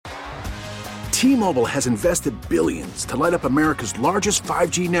T-Mobile has invested billions to light up America's largest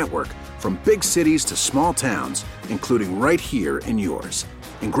 5G network, from big cities to small towns, including right here in yours.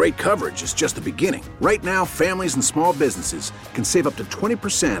 And great coverage is just the beginning. Right now, families and small businesses can save up to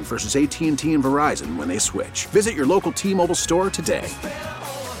 20% versus AT&T and Verizon when they switch. Visit your local T-Mobile store today.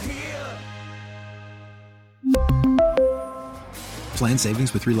 Plan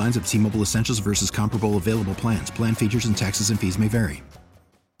savings with 3 lines of T-Mobile Essentials versus comparable available plans. Plan features and taxes and fees may vary.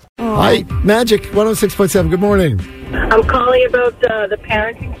 Hi, Magic 106.7. Good morning. I'm calling about the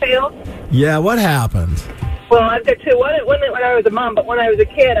parenting fails. Yeah, what happened? Well, I've got two. One when I was a mom, but when I was a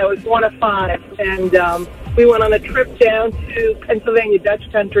kid, I was one of 5. And we went on a trip down to Pennsylvania,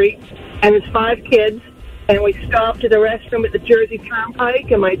 Dutch country, and there's 5 kids. And we stopped at the restroom at the Jersey Turnpike,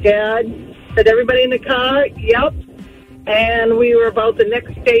 and my dad said, "Everybody in the car?" Yep. And we were about the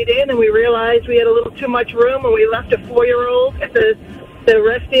next state in, and we realized we had a little too much room, and we left a 4-year-old at the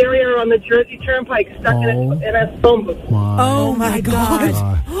rest area on the Jersey Turnpike stuck in a phone booth. Oh, my God.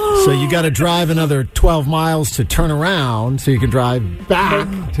 So you got to drive another 12 miles to turn around so you can drive back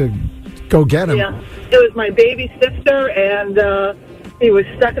to go get him. Yeah. It was my baby sister, and he was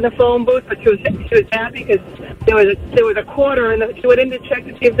stuck in the phone booth, but she was happy because there was a quarter, and she went in to check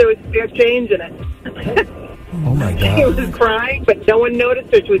to see if there was spare change in it. Oh, my God. She was crying, but no one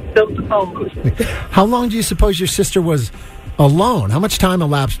noticed her. She was still in the phone booth. How long do you suppose your sister was alone? How much time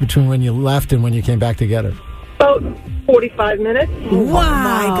elapsed between when you left and when you came back to get her? About 45 minutes. Wow. Oh,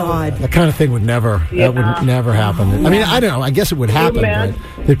 my God. That kind of thing would never happen. I mean, I don't know. I guess it would happen,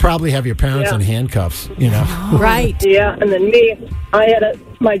 but they'd probably have your parents in handcuffs, you know. Right. Yeah, and then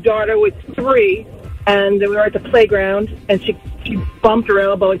my daughter was 3, and we were at the playground, and she bumped her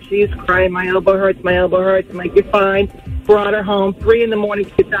elbow, and she was crying, "My elbow hurts, my elbow hurts." I'm like, "You're fine." Brought her home. 3 in the morning,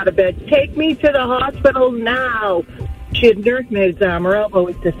 she gets out of bed. "Take me to the hospital now." She had nursemaid's arm. Her elbow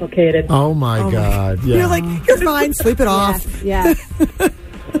was dislocated. Oh, my God. Yeah. You're like, "You're fine. Sleep it off." Yeah.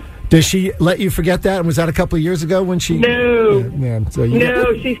 Does she let you forget that? And was that a couple of years ago when she... No. So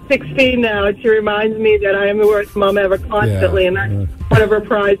no, she's 16 now, and she reminds me that I am the worst mom ever constantly, and that's one of her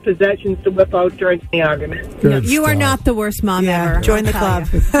prized possessions to whip out during the argument. Good You are stuff. not the worst mom ever. Join the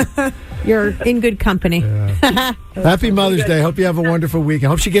club. You're in good company. Yeah. Happy Mother's Day. Hope you have a wonderful week. I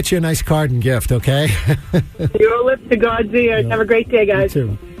hope she gets you a nice card and gift, okay? Your lips to God's ears. Have a great day, guys.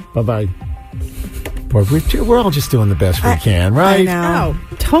 You too. Bye-bye. Boy, we're all just doing the best we can, right? I know.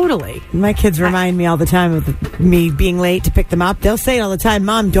 Oh, totally. My kids remind me all the time of me being late to pick them up. They'll say it all the time,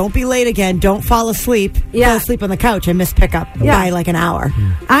 "Mom, don't be late again. Don't fall asleep. Fall asleep on the couch. I missed pickup by like an hour."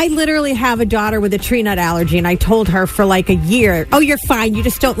 I literally have a daughter with a tree nut allergy, and I told her for like a year, "Oh, you're fine. You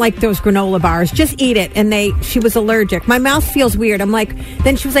just don't like those granola bars. Just eat it." And she was allergic. My mouth feels weird. I'm like,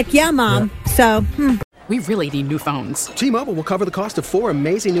 then she was like, "Yeah, Mom." Yeah. So, We really need new phones. T-Mobile will cover the cost of 4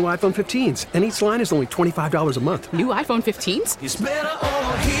 amazing new iPhone 15s, and each line is only $25 a month. New iPhone 15s? It's better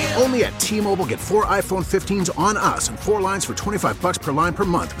over here. Only at T-Mobile, get 4 iPhone 15s on us and 4 lines for $25 per line per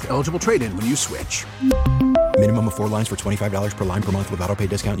month with eligible trade-in when you switch. Minimum of 4 lines for $25 per line per month with autopay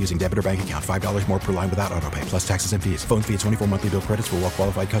discount using debit or bank account. $5 more per line without autopay, plus taxes and fees. Phone fee at 24 monthly bill credits for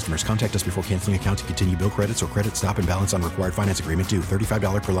well-qualified customers. Contact us before canceling account to continue bill credits or credit stop and balance on required finance agreement due.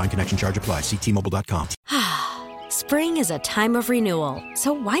 $35 per line connection charge applies. See T-Mobile.com. Spring is a time of renewal,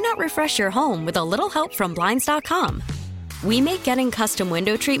 so why not refresh your home with a little help from Blinds.com? We make getting custom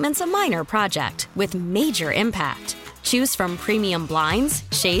window treatments a minor project with major impact. Choose from premium blinds,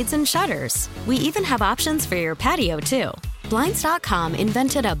 shades, and shutters. We even have options for your patio, too. Blinds.com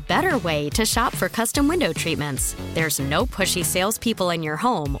invented a better way to shop for custom window treatments. There's no pushy salespeople in your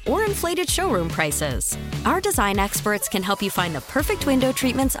home or inflated showroom prices. Our design experts can help you find the perfect window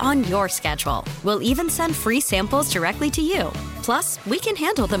treatments on your schedule. We'll even send free samples directly to you. Plus, we can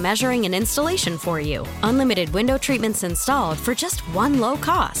handle the measuring and installation for you. Unlimited window treatments installed for just one low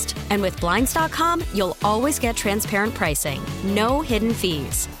cost. And with Blinds.com, you'll always get transparent pricing. No hidden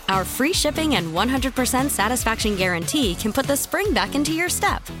fees. Our free shipping and 100% satisfaction guarantee can put the spring back into your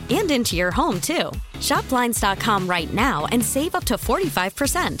step and into your home, too. Shop Blinds.com right now and save up to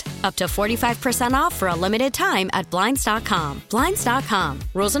 45%. Up to 45% off for a limited time at Blinds.com. Blinds.com.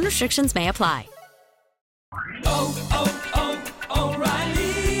 Rules and restrictions may apply.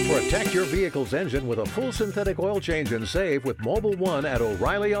 Protect your vehicle's engine with a full synthetic oil change and save with Mobil 1 at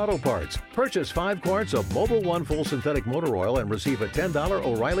O'Reilly Auto Parts. Purchase 5 quarts of Mobil 1 full synthetic motor oil and receive a $10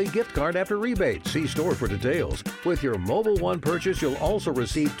 O'Reilly gift card after rebate. See store for details. With your Mobil 1 purchase, you'll also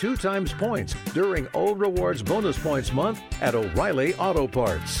receive 2 times points during O Rewards Bonus Points Month at O'Reilly Auto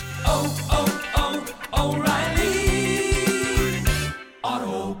Parts. O'Reilly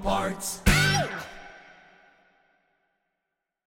Auto Parts.